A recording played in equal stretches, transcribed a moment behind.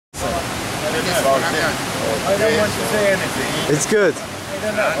I don't want to say anything. It's good.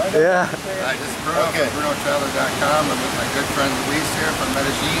 Yeah. I just grew up at BrunoTraveler.com. I'm with my good friend Luiz here from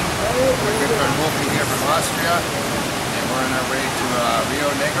Medellin. My good friend Wolfie here from Austria. And we're on our way to Rio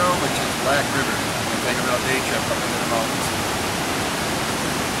Negro, which is Black River. We're take a little day trip up into the mountains.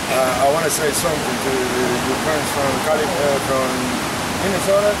 I want to say something to your friends from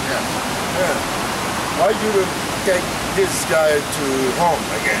Minnesota. Yes. Yeah. Why you take this guy to home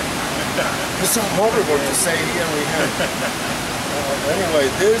again? It's so horrible to say here we have. Anyway,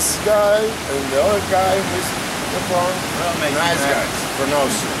 this guy and the other guy who's from nice guys from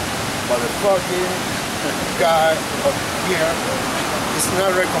Austria. But the fucking guy up here is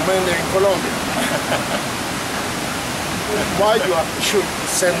not recommended in Colombia. Why you should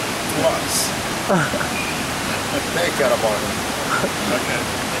send to us? Take care about it.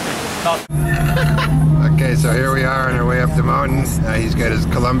 Okay, so here we are on our way up the mountain. He's got his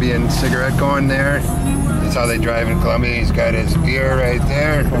Colombian cigarette going there. That's how they drive in Colombia. He's got his beer right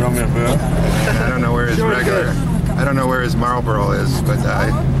there. Colombian beer. And I don't know where his regular, I don't know where his Marlboro is, but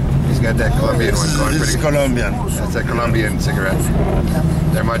he's got that Colombian one going. This is Colombian. That's a Colombian cigarette.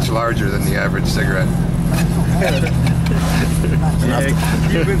 They're much larger than the average cigarette.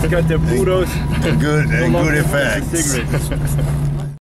 Cubans got the puros. Good effect. Cigarettes.